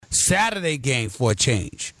Saturday game for a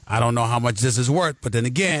change. I don't know how much this is worth, but then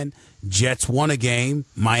again, Jets won a game.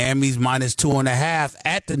 Miami's -2.5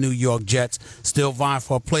 at the New York Jets, still vying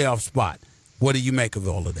for a playoff spot. What do you make of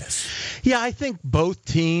all of this? Yeah, I think both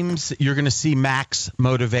teams, you're going to see max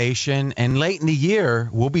motivation. And late in the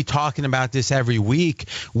year, we'll be talking about this every week,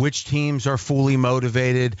 which teams are fully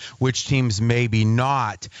motivated, which teams maybe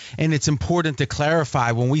not. And it's important to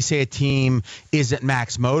clarify, when we say a team isn't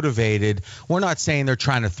max motivated, we're not saying they're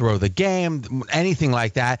trying to throw the game, anything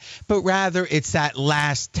like that, but rather it's that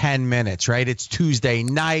last 10 minutes, right? It's Tuesday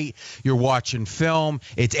night, you're watching film,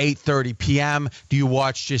 it's 8:30 p.m. Do you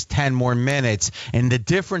watch just 10 more minutes? And the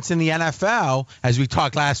difference in the NFL, as we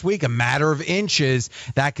talked last week, a matter of inches,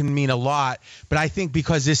 that can mean a lot. But I think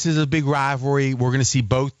because this is a big rivalry, we're going to see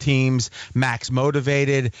both teams max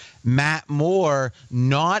motivated. Matt Moore,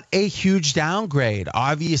 not a huge downgrade.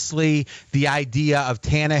 Obviously, the idea of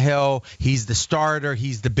Tannehill, he's the starter,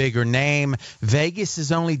 he's the bigger name. Vegas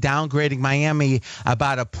is only downgrading Miami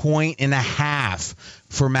about 1.5 points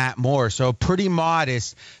for Matt Moore. So pretty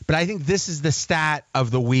modest. But I think this is the stat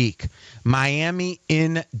of the week. Miami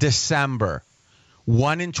in December,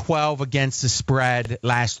 1-12 against the spread,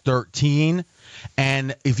 last 13.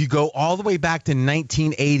 And if you go all the way back to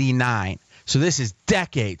 1989, so this is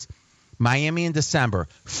decades, Miami in December,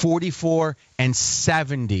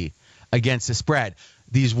 44-70 against the spread.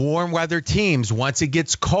 These warm weather teams, once it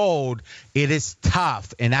gets cold, it is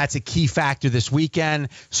tough. And that's a key factor this weekend.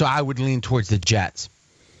 So I would lean towards the Jets.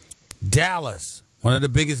 Dallas, one of the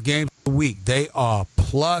biggest games of the week. They are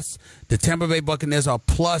plus, the Tampa Bay Buccaneers are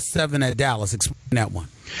 +7 at Dallas. Explain that one.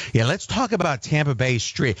 Yeah, let's talk about Tampa Bay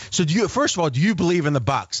Street. So, first of all, do you believe in the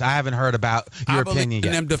Bucs? I haven't heard about your opinion yet. I believe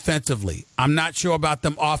in them defensively. I'm not sure about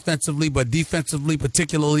them offensively, but defensively,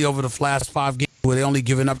 particularly over the last 5 games where they only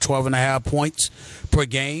given up 12.5 points per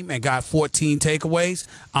game and got 14 takeaways,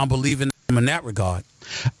 I'm believing them in that regard.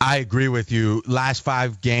 I agree with you. Last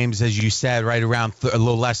 5 games, as you said, right around a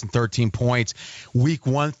little less than 13 points. Week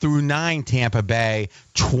 1 through 9, Tampa Bay,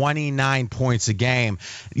 29 points a game.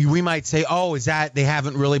 We might say, oh, is that they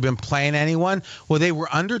haven't really been playing anyone? Well, they were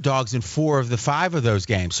underdogs in 4 of the 5 of those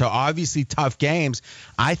games. So obviously tough games.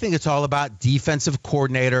 I think it's all about defensive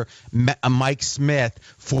coordinator Mike Smith,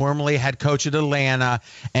 formerly head coach at Atlanta.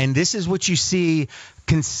 And this is what you see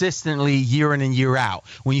consistently year in and year out.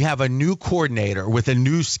 When you have a new coordinator with a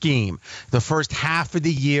new scheme, the first half of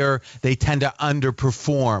the year, they tend to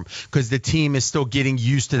underperform because the team is still getting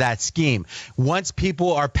used to that scheme. Once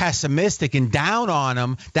people are pessimistic and down on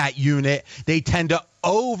them, that unit, they tend to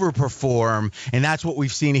overperform. And that's what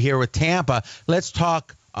we've seen here with Tampa. Let's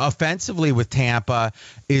talk offensively with Tampa.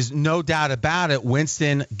 Is no doubt about it.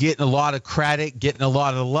 Winston getting a lot of credit, getting a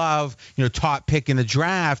lot of love, top pick in the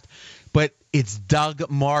draft. But it's Doug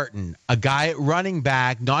Martin, a guy at running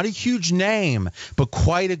back, not a huge name, but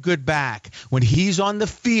quite a good back. When he's on the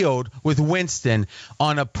field with Winston,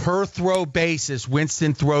 on a per-throw basis,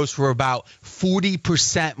 Winston throws for about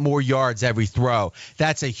 40% more yards every throw.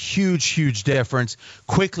 That's a huge, huge difference.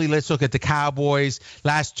 Quickly, let's look at the Cowboys.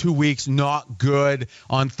 Last 2 weeks, not good.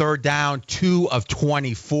 On third down, 2 of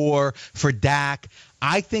 24 for Dak.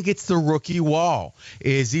 I think it's the rookie wall.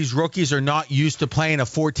 Is these rookies are not used to playing a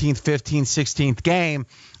 14th, 15th, 16th game.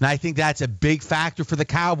 And I think that's a big factor for the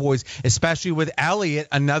Cowboys, especially with Elliott,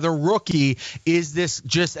 another rookie. Is this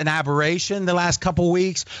just an aberration the last couple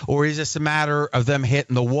weeks, or is this a matter of them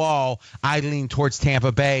hitting the wall? I lean towards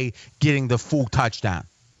Tampa Bay getting the full touchdown.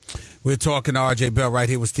 We're talking to R.J. Bell right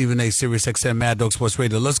here with Stephen A. SiriusXM Mad Dog Sports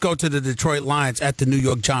Radio. Let's go to the Detroit Lions at the New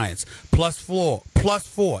York Giants.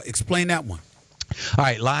 +4. Explain that one. All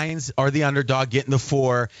right, Lions are the underdog getting the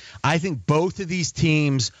 4. I think both of these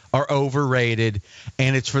teams are overrated,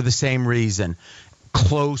 and it's for the same reason.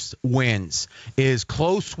 Close wins.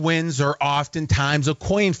 Close wins are oftentimes a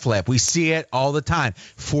coin flip. We see it all the time.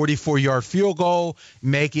 44-yard field goal,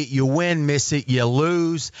 make it, you win, miss it, you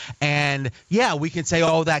lose. And, yeah, we can say,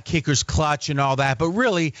 oh, that kicker's clutch and all that, but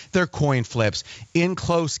really they're coin flips. In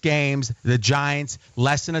close games, the Giants,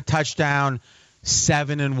 less than a touchdown,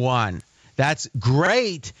 7-1. That's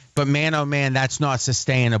great, but man, oh man, that's not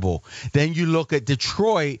sustainable. Then you look at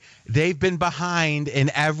Detroit. They've been behind in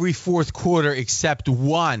every fourth quarter except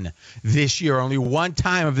one this year. Only one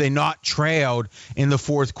time have they not trailed in the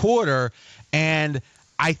fourth quarter. And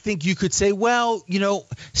I think you could say, well,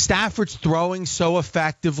 Stafford's throwing so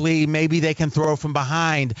effectively, maybe they can throw from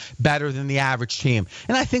behind better than the average team.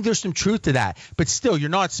 And I think there's some truth to that. But still, you're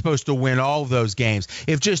not supposed to win all of those games.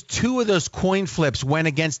 If just 2 of those coin flips went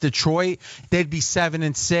against Detroit, they'd be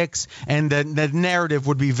 7-6, and the narrative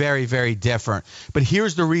would be very, very different. But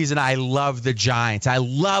here's the reason I love the Giants. I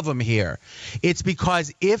love them here. It's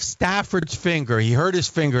because if Stafford's finger, he hurt his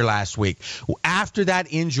finger last week. After that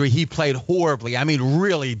injury, he played horribly. I mean,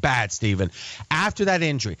 really bad, Steven. After that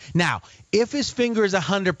injury. Now, if his finger is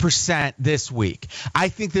 100% this week, I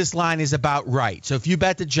think this line is about right. So if you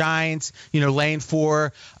bet the Giants, laying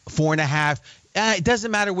 4.5, it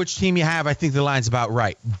doesn't matter which team you have. I think the line's about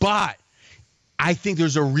right. But I think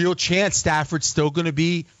there's a real chance Stafford's still going to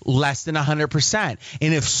be less than 100%.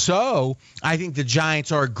 And if so, I think the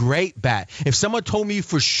Giants are a great bet. If someone told me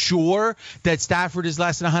for sure that Stafford is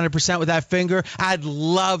less than 100% with that finger, I'd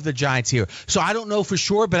love the Giants here. So I don't know for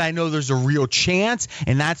sure, but I know there's a real chance,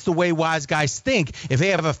 and that's the way wise guys think. If they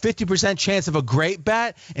have a 50% chance of a great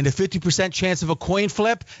bet and a 50% chance of a coin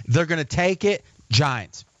flip, they're going to take it.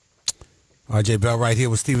 Giants. RJ Bell right here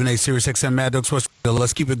with Stephen A. SiriusXM Mad Dog Sports.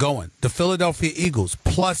 Let's keep it going. The Philadelphia Eagles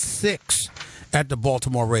 +6 at the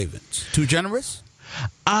Baltimore Ravens. Too generous?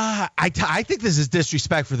 I think this is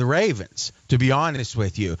disrespect for the Ravens, to be honest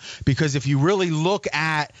with you, because if you really look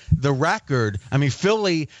at the record, I mean,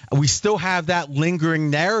 Philly, we still have that lingering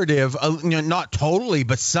narrative, not totally,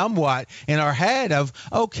 but somewhat in our head of,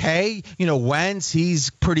 okay, Wentz, he's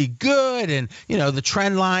pretty good, and, the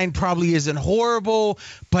trend line probably isn't horrible,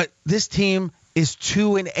 but this team is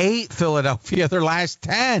 2-8, Philadelphia, their last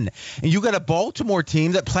 10. And you got a Baltimore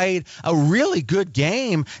team that played a really good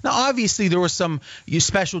game. Now, obviously, there were some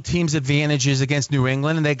special teams advantages against New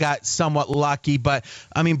England, and they got somewhat lucky. But,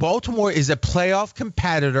 I mean, Baltimore is a playoff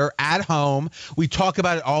competitor at home. We talk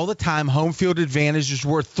about it all the time. Home field advantage is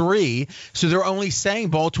worth 3. So they're only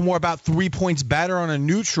saying Baltimore about 3 points better on a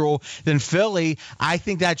neutral than Philly. I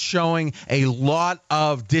think that's showing a lot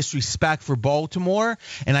of disrespect for Baltimore.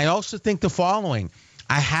 And I also think the following.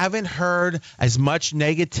 I haven't heard as much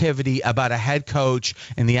negativity about a head coach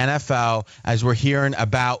in the NFL as we're hearing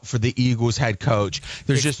about for the Eagles head coach.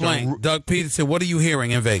 There's Explain. Doug Peterson, what are you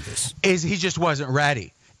hearing in Vegas? Is he just wasn't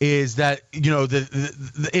ready. Is that,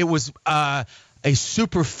 it was a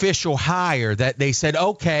superficial hire that they said,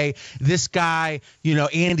 okay, this guy,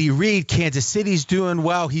 Andy Reid, Kansas City's doing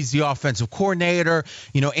well. He's the offensive coordinator.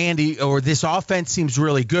 This offense seems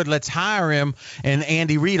really good. Let's hire him. And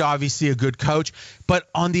Andy Reid, obviously a good coach. But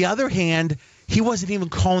on the other hand, he wasn't even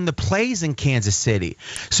calling the plays in Kansas City.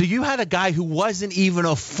 So you had a guy who wasn't even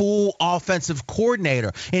a full offensive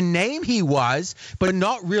coordinator. In name he was, but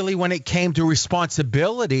not really when it came to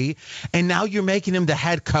responsibility. And now you're making him the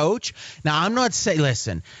head coach. Now, I'm not saying,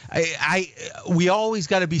 listen, we always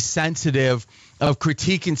got to be sensitive of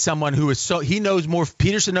critiquing someone who is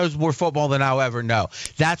Peterson knows more football than I'll ever know.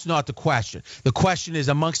 That's not the question. The question is,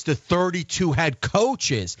 amongst the 32 head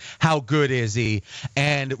coaches, how good is he?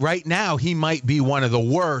 And right now, he might be one of the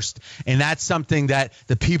worst. And that's something that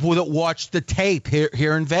the people that watch the tape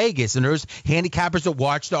here in Vegas, and there's handicappers that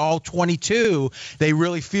watch the all 22, they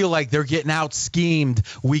really feel like they're getting out schemed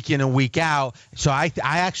week in and week out. So I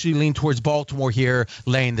actually lean towards Baltimore here,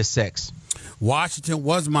 laying the 6. Washington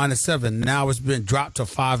was -7. Now it's been dropped to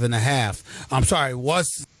 5.5. I'm sorry, it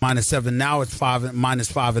was -7. Now it's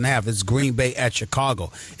 -5.5. It's Green Bay at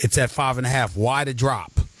Chicago. It's at 5.5. Why the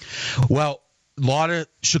drop? Well, a lot of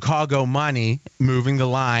Chicago money moving the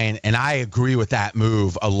line, and I agree with that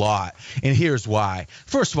move a lot. And here's why.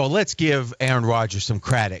 First of all, let's give Aaron Rodgers some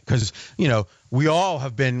credit because, we all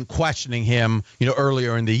have been questioning him,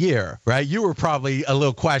 earlier in the year, right? You were probably a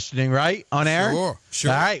little questioning, right, on Aaron? Sure.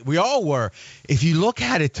 All right, we all were. If you look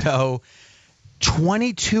at it, though,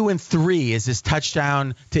 22-3 is his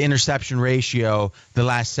touchdown to interception ratio the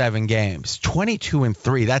last 7 games.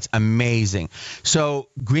 22-3, that's amazing. So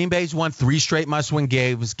Green Bay's won 3 straight must-win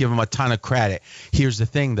games. Give him a ton of credit. Here's the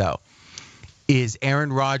thing, though, is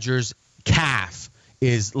Aaron Rodgers' calf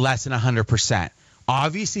is less than 100%.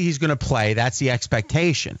 Obviously, he's going to play. That's the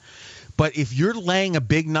expectation. But if you're laying a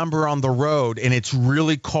big number on the road and it's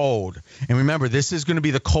really cold, and remember, this is going to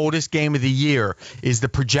be the coldest game of the year, is the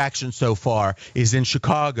projection so far, is in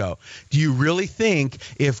Chicago. Do you really think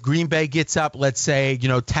if Green Bay gets up, let's say,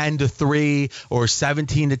 10-3 or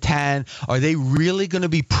 17-10, are they really going to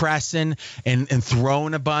be pressing and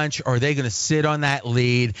throwing a bunch? Or are they going to sit on that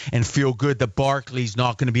lead and feel good that Barkley's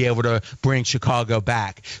not going to be able to bring Chicago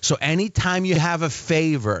back? So anytime you have a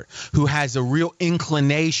favorite who has a real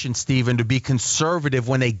inclination, Steven, and to be conservative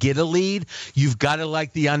when they get a lead, you've got to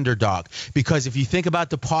like the underdog. Because if you think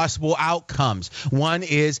about the possible outcomes, one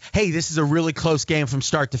is, hey, this is a really close game from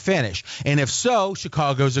start to finish. And if so,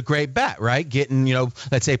 Chicago's a great bet, right? Getting,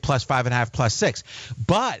 let's say plus 5.5, plus 6.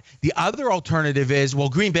 But the other alternative is, well,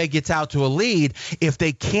 Green Bay gets out to a lead. If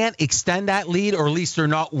they can't extend that lead, or at least they're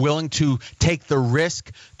not willing to take the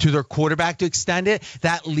risk to their quarterback to extend it,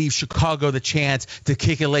 that leaves Chicago the chance to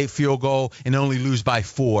kick a late field goal and only lose by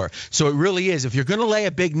 4. So it really is, if you're going to lay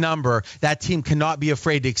a big number, that team cannot be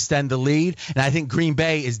afraid to extend the lead. And I think Green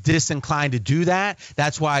Bay is disinclined to do that.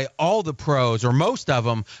 That's why all the pros, or most of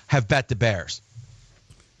them, have bet the Bears.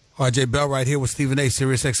 RJ Bell right here with Stephen A.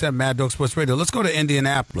 SiriusXM, Mad Dog Sports Radio. Let's go to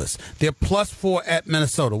Indianapolis. They're +4 at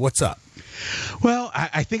Minnesota. What's up? Well,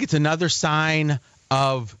 I think it's another sign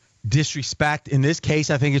of disrespect. In this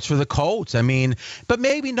case, I think it's for the Colts. But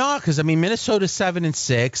maybe not, because Minnesota's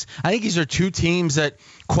 7-6. I think these are two teams that,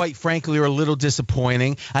 quite frankly, are a little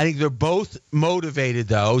disappointing. I think they're both motivated,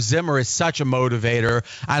 though. Zimmer is such a motivator.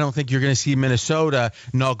 I don't think you're going to see Minnesota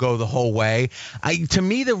not go the whole way. To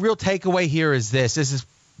me, the real takeaway here is this. This is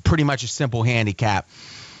pretty much a simple handicap.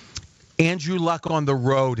 Andrew Luck on the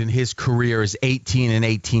road in his career is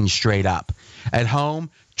 18-18 straight up. At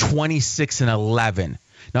home, 26-11.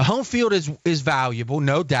 Now, home field is valuable,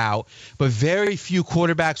 no doubt, but very few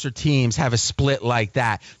quarterbacks or teams have a split like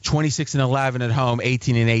that. 26-11 at home,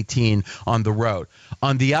 18-18 on the road.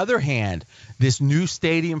 On the other hand, this new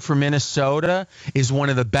stadium for Minnesota is one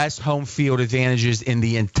of the best home field advantages in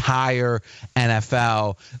the entire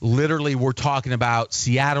NFL. Literally, we're talking about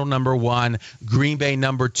Seattle number 1, Green Bay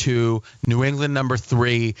number 2, New England number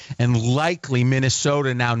 3, and likely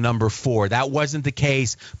Minnesota now number 4. That wasn't the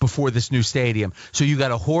case before this new stadium. So you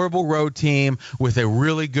got a horrible road team with a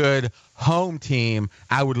really good home team.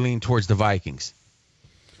 I would lean towards the Vikings.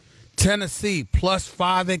 Tennessee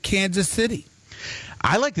 +5 at Kansas City.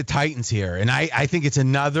 I like the Titans here, and I think it's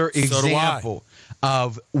another example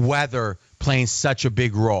of weather playing such a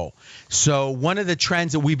big role. So one of the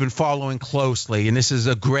trends that we've been following closely, and this is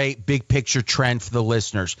a great big picture trend for the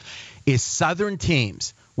listeners, is southern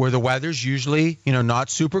teams where the weather's usually, not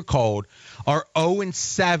super cold, are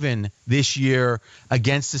 0-7 this year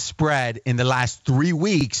against the spread in the last 3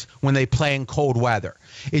 weeks when they play in cold weather.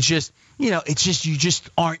 It's just, you just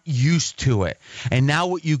aren't used to it. And now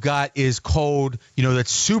what you got is cold,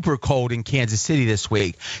 that's super cold in Kansas City this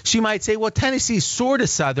week. So you might say, well, Tennessee's sort of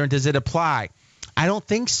southern. Does it apply? I don't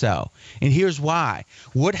think so. And here's why.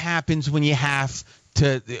 What happens when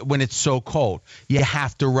when it's so cold? You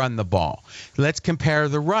have to run the ball. Let's compare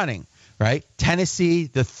the running. Right? Tennessee,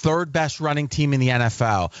 the third best running team in the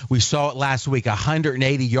NFL. We saw it last week,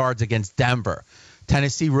 180 yards against Denver.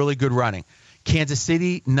 Tennessee, really good running. Kansas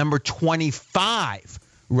City, number 25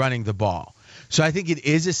 running the ball. So I think it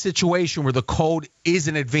is a situation where the cold is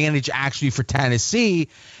an advantage actually for Tennessee.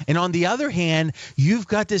 And on the other hand, you've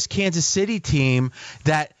got this Kansas City team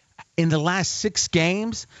that in the last 6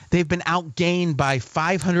 games, they've been outgained by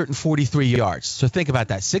 543 yards. So think about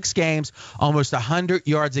that. 6 games, almost 100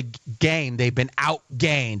 yards a game. They've been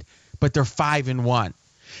outgained, but they're 5-1.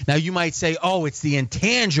 Now, you might say, oh, it's the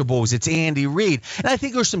intangibles. It's Andy Reid. And I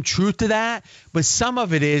think there's some truth to that, but some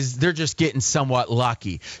of it is they're just getting somewhat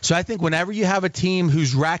lucky. So I think whenever you have a team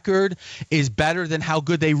whose record is better than how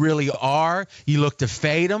good they really are, you look to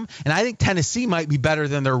fade them. And I think Tennessee might be better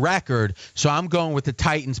than their record, so I'm going with the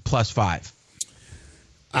Titans +5.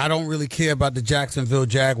 I don't really care about the Jacksonville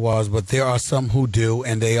Jaguars, but there are some who do,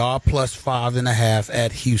 and they are +5.5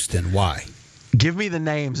 at Houston. Why? Give me the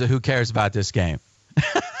names of who cares about this game.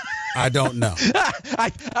 I don't know.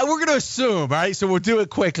 We're going to assume, all right? So we'll do it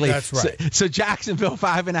quickly. That's right. So Jacksonville,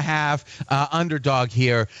 5.5, underdog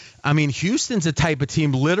here. Houston's a type of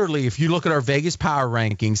team, literally, if you look at our Vegas power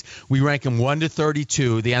rankings, we rank them 1 to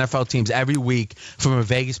 32, the NFL teams, every week from a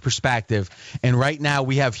Vegas perspective. And right now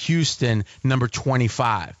we have Houston number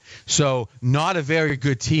 25. So not a very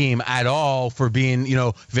good team at all for being,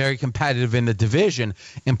 very competitive in the division.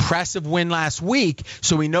 Impressive win last week.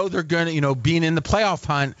 So we know they're going to, being in the playoff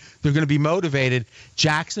hunt, they're going to be motivated.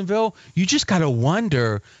 Jacksonville, you just got to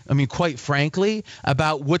wonder, quite frankly,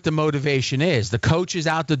 about what the motivation is. The coach is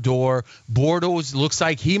out the door. Bortles looks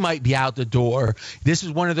like he might be out the door. This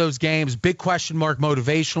is one of those games, big question mark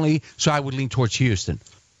motivationally, so I would lean towards Houston.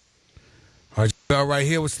 RJ right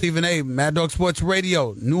here with Stephen A. Mad Dog Sports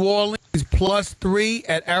Radio. New Orleans +3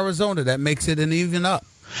 at Arizona. That makes it an even up.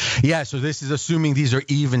 Yeah, so this is assuming these are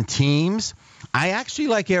even teams. I actually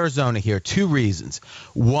like Arizona here. 2 reasons.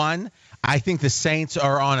 One, I think the Saints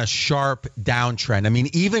are on a sharp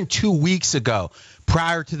downtrend. Even 2 weeks ago,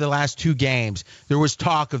 prior to the last two games, there was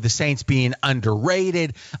talk of the Saints being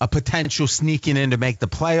underrated, a potential sneaking in to make the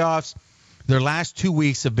playoffs. Their last 2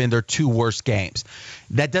 weeks have been their two worst games.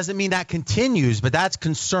 That doesn't mean that continues, but that's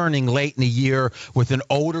concerning late in the year with an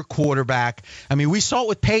older quarterback. I mean, we saw it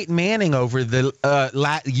with Peyton Manning over the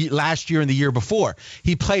last year and the year before.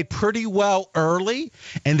 He played pretty well early,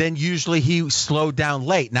 and then usually he slowed down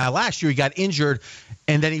late. Now, last year he got injured,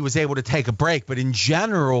 and then he was able to take a break. But in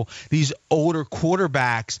general, these older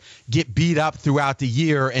quarterbacks get beat up throughout the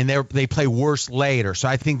year, and they play worse later. So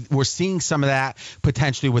I think we're seeing some of that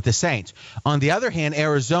potentially with the Saints. On the other hand,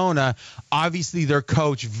 Arizona, obviously their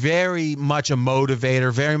coach, very much a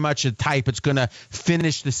motivator, very much a type that's going to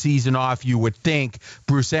finish the season off, you would think,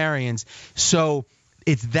 Bruce Arians. So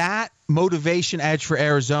it's that motivation edge for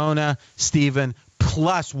Arizona, Stephen,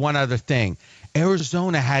 plus one other thing.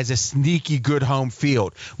 Arizona has a sneaky good home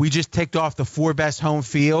field. We just ticked off the 4 best home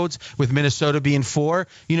fields, with Minnesota being 4.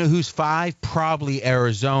 You know who's 5? Probably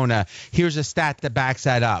Arizona. Here's a stat that backs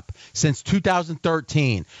that up. Since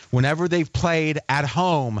 2013, whenever they've played at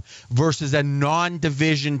home versus a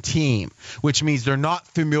non-division team, which means they're not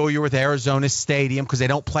familiar with Arizona Stadium because they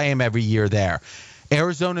don't play them every year there,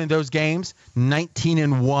 Arizona in those games,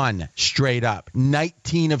 19-1 straight up,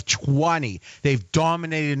 19 of 20. They've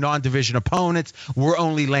dominated non-division opponents. We're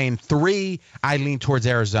only laying 3. I lean towards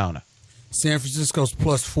Arizona. San Francisco's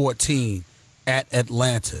plus 14 at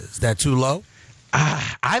Atlanta. Is that too low?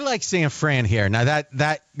 I like San Fran here. Now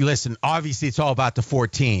that listen, obviously it's all about the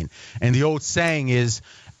 14. And the old saying is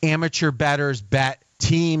amateur bettors bet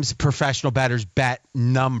teams, professional bettors bet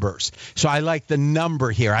numbers. So I like the number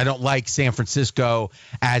here. I don't like San Francisco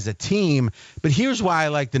as a team, but here's why I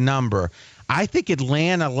like the number. I think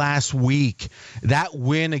Atlanta last week, that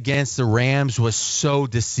win against the Rams was so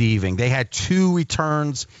deceiving. They had 2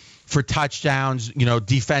 returns for touchdowns,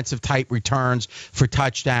 defensive type returns for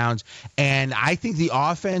touchdowns. And I think the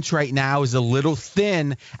offense right now is a little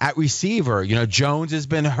thin at receiver. Jones has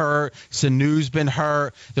been hurt. Sanu's been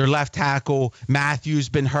hurt. Their left tackle, Matthew's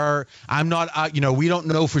been hurt. I'm not, we don't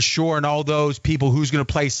know for sure and all those people who's going to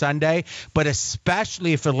play Sunday, but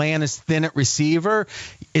especially if Atlanta's thin at receiver,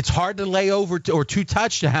 it's hard to lay over or 2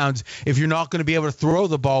 touchdowns if you're not going to be able to throw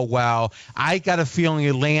the ball well. I got a feeling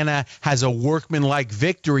Atlanta has a workmanlike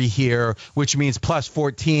victory here, which means plus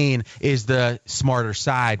 14 is the smarter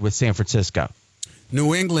side with San Francisco.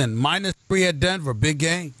 New England, minus 3 at Denver. Big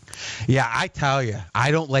game. Yeah, I tell you,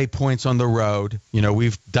 I don't lay points on the road.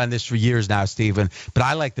 We've done this for years now, Stephen, but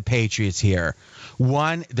I like the Patriots here.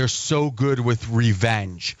 One, they're so good with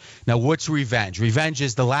revenge. Now, what's revenge? Revenge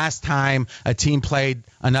is the last time a team played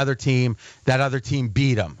another team, that other team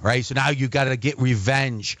beat them, right? So now you got to get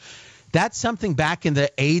revenge. That's something back in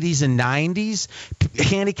the 80s and 90s,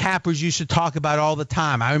 handicappers used to talk about all the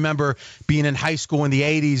time. I remember being in high school in the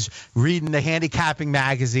 80s, reading the handicapping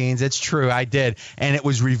magazines. It's true, I did. And it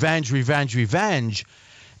was revenge, revenge, revenge.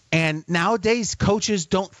 And nowadays, coaches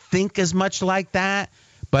don't think as much like that.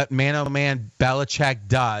 But man, oh man, Belichick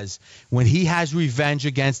does. When he has revenge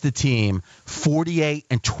against the team,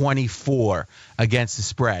 48-24 against the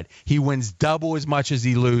spread. He wins double as much as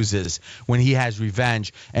he loses when he has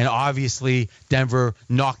revenge. And obviously, Denver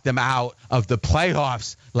knocked them out of the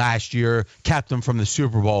playoffs last year, kept them from the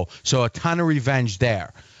Super Bowl. So a ton of revenge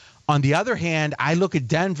there. On the other hand, I look at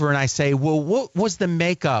Denver and I say, well, what was the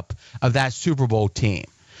makeup of that Super Bowl team?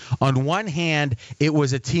 On one hand, it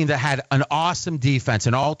was a team that had an awesome defense,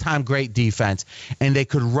 an all-time great defense, and they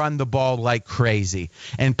could run the ball like crazy.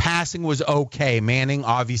 And passing was okay. Manning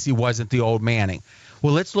obviously wasn't the old Manning.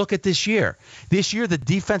 Well, let's look at this year. This year, the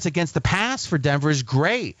defense against the pass for Denver is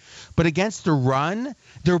great. But against the run,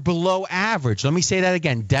 they're below average. Let me say that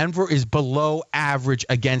again. Denver is below average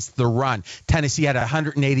against the run. Tennessee had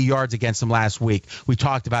 180 yards against them last week. We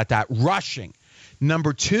talked about that. Rushing.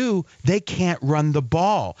 Number 2, they can't run the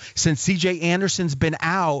ball. Since C.J. Anderson's been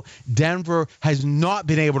out, Denver has not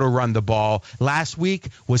been able to run the ball. Last week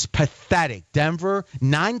was pathetic. Denver,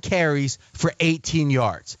 9 carries for 18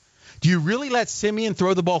 yards. Do you really let Simeon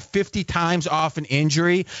throw the ball 50 times off an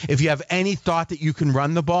injury if you have any thought that you can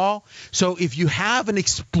run the ball? So if you have an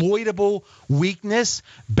exploitable weakness,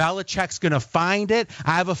 Belichick's going to find it.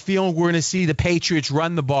 I have a feeling we're going to see the Patriots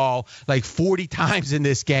run the ball like 40 times in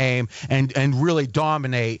this game and really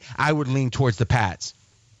dominate. I would lean towards the Pats.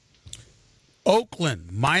 Oakland,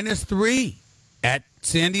 minus 3 at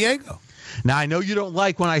San Diego. Now, I know you don't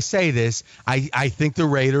like when I say this. I think the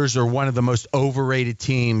Raiders are one of the most overrated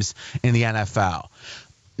teams in the NFL.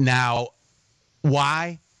 Now,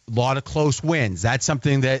 why? A lot of close wins. That's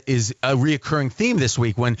something that is a reoccurring theme this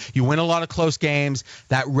week. When you win a lot of close games,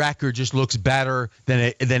 that record just looks better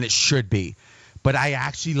than it should be. But I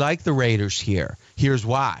actually like the Raiders here. Here's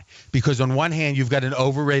why. Because on one hand, you've got an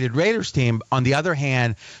overrated Raiders team. On the other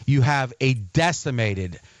hand, you have a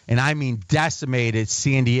decimated, and I mean decimated,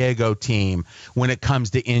 San Diego team when it comes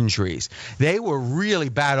to injuries. They were really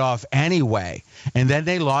bad off anyway. And then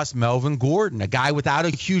they lost Melvin Gordon, a guy without a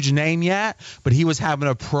huge name yet, but he was having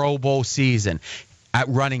a Pro Bowl season at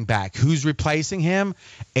running back. Who's replacing him?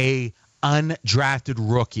 A undrafted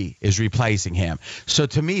rookie is replacing him. So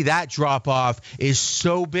to me, that drop off is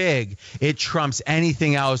so big, it trumps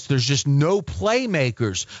anything else. There's just no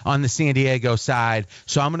playmakers on the San Diego side.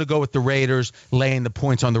 So I'm going to go with the Raiders laying the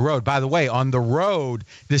points on the road. By the way, on the road,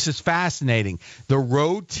 this is fascinating. The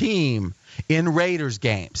road team in Raiders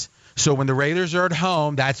games. So when the Raiders are at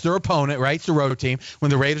home, that's their opponent, right? It's the road team.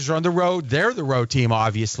 When the Raiders are on the road, they're the road team,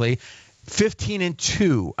 obviously.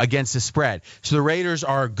 15-2 against the spread. So the Raiders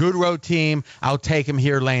are a good road team. I'll take them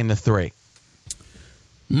here laying the 3.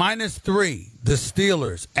 -3, the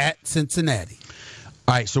Steelers at Cincinnati.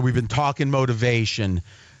 All right, so we've been talking motivation.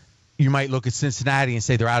 You might look at Cincinnati and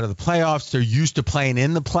say they're out of the playoffs. They're used to playing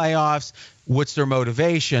in the playoffs. What's their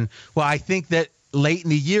motivation? Well, I think that late in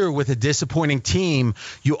the year with a disappointing team,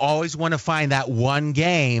 you always want to find that one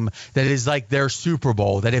game that is like their Super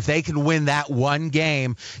Bowl, that if they can win that one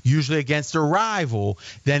game, usually against a rival,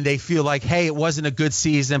 then they feel like, hey, it wasn't a good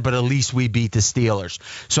season, but at least we beat the Steelers.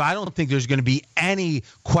 So I don't think there's going to be any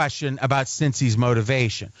question about Cincy's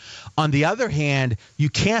motivation. On the other hand, you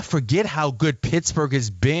can't forget how good Pittsburgh has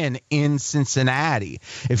been in Cincinnati.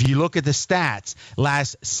 If you look at the stats,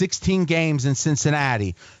 last 16 games in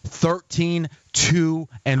Cincinnati,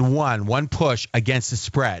 13-2-1, one push against the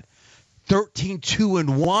spread.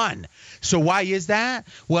 13-2-1. So why is that?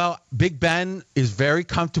 Well, Big Ben is very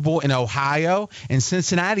comfortable in Ohio, and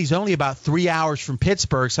Cincinnati's only about 3 hours from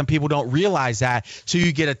Pittsburgh. Some people don't realize that. So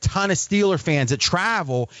you get a ton of Steeler fans that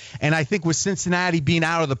travel, and I think with Cincinnati being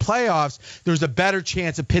out of the playoffs, there's a better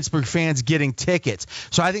chance of Pittsburgh fans getting tickets.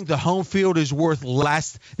 So I think the home field is worth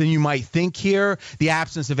less than you might think here. The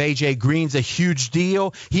absence of A.J. Green's a huge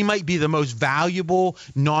deal. He might be the most valuable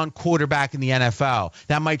non-quarterback in the NFL.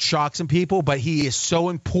 That might shock some people, but he is so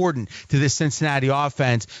important to this Cincinnati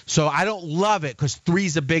offense. So I don't love it because 3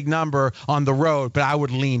 is a big number on the road, but I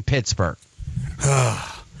would lean Pittsburgh.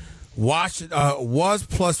 Washington was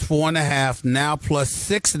 +4.5, now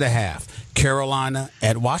 +6.5. Carolina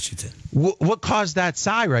at Washington. What caused that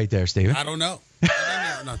sigh right there, Steven? I don't know.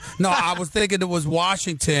 No, I was thinking it was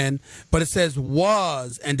Washington, but it says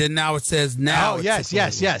was, and then now it says now. Oh,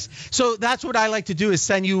 yes. So that's what I like to do is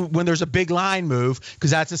send you when there's a big line move,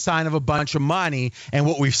 because that's a sign of a bunch of money. And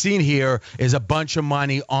what we've seen here is a bunch of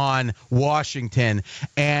money on Washington.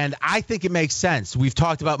 And I think it makes sense. We've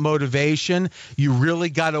talked about motivation. You really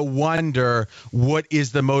got to wonder what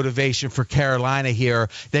is the motivation for Carolina here.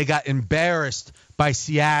 They got embarrassed by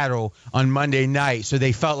Seattle on Monday night, so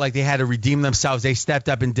they felt like they had to redeem themselves. They stepped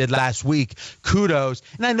up and did last week. Kudos.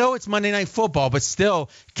 And I know it's Monday Night Football, but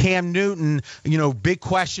still, Cam Newton, big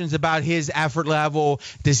questions about his effort level.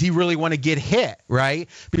 Does he really want to get hit, right?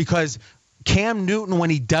 Because Cam Newton,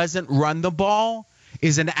 when he doesn't run the ball,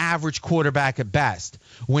 is an average quarterback at best.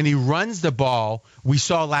 When he runs the ball, we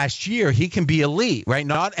saw last year, he can be elite, right?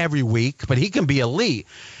 Not every week, but he can be elite.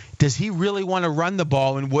 Does he really want to run the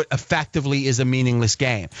ball in what effectively is a meaningless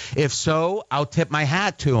game? If so, I'll tip my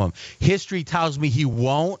hat to him. History tells me he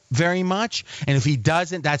won't very much, and if he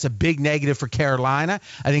doesn't, that's a big negative for Carolina.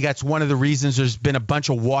 I think that's one of the reasons there's been a bunch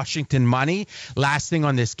of Washington money. Last thing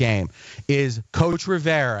on this game is Coach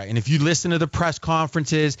Rivera, and if you listen to the press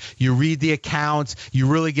conferences, you read the accounts, you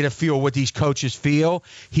really get a feel of what these coaches feel.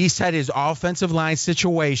 He said his offensive line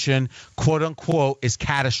situation, quote unquote, is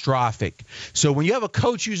catastrophic. So when you have a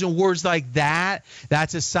coach using words like that,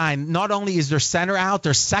 that's a sign. Not only is their center out,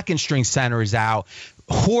 their second string center is out.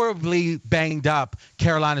 Horribly banged up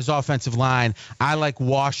Carolina's offensive line. I like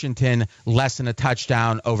Washington less than a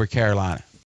touchdown over Carolina.